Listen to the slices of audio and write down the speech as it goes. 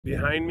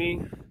Behind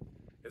me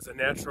is a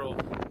natural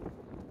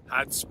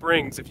hot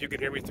springs, if you can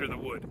hear me through the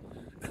wood.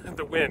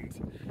 The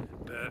wind,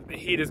 the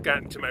heat has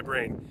gotten to my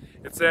brain.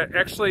 It's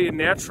actually a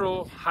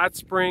natural hot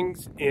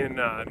springs in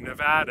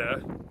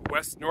Nevada,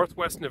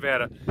 northwest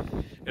Nevada,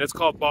 and it's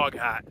called Bog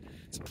Hot.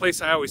 It's a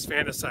place I always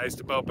fantasized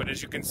about, but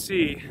as you can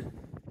see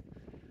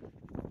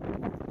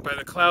by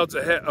the clouds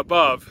ahead,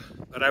 above,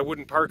 that I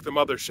wouldn't park the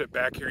mothership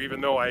back here,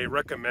 even though I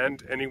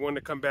recommend anyone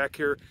to come back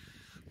here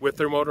with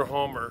their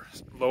motorhome or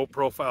low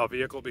profile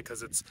vehicle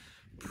because it's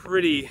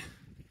pretty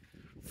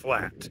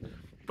flat.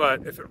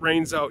 But if it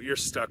rains out, you're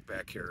stuck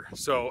back here.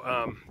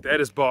 So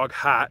that is Bog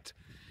Hot,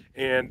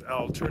 and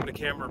I'll turn the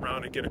camera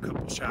around and get a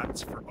couple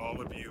shots for all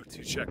of you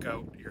to check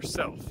out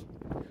yourself.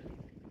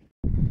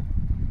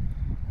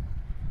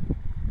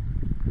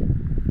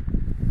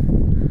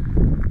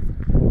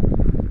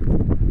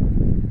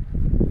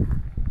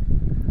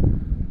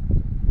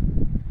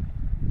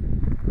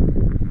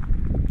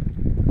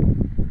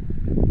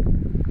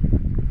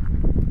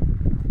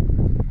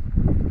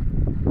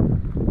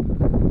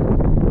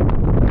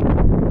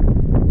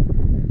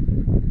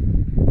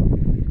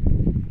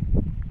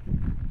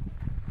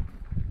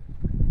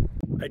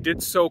 I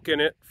did soak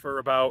in it for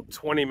about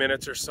 20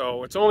 minutes or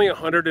so. It's only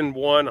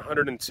 101,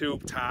 102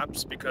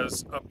 tops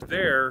because up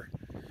there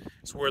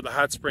is where the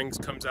hot springs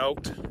comes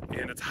out,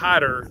 and it's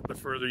hotter the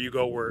further you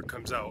go where it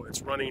comes out.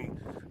 It's running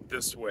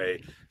this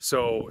way.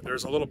 So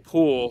there's a little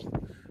pool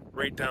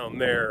right down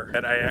there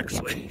that I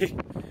actually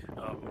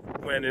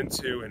went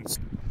into and...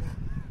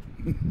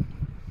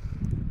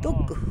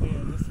 Oh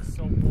man, this is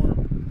so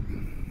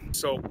warm.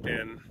 Soaked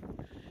in.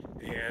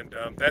 And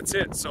that's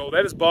it. So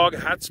that is Bog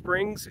Hot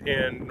Springs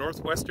in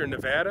northwestern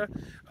Nevada,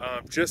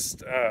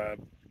 just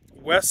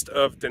west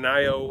of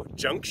Denio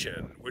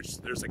Junction, which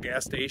there's a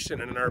gas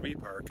station and an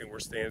RV park, and we're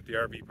staying at the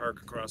RV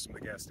park across from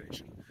the gas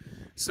station.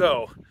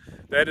 So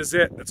that is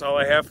it. That's all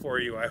I have for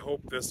you. I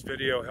hope this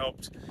video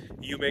helped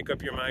you make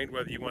up your mind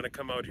whether you want to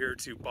come out here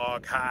to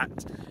Bog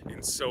Hot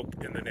and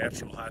soak in the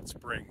natural hot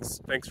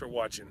springs. Thanks for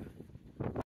watching.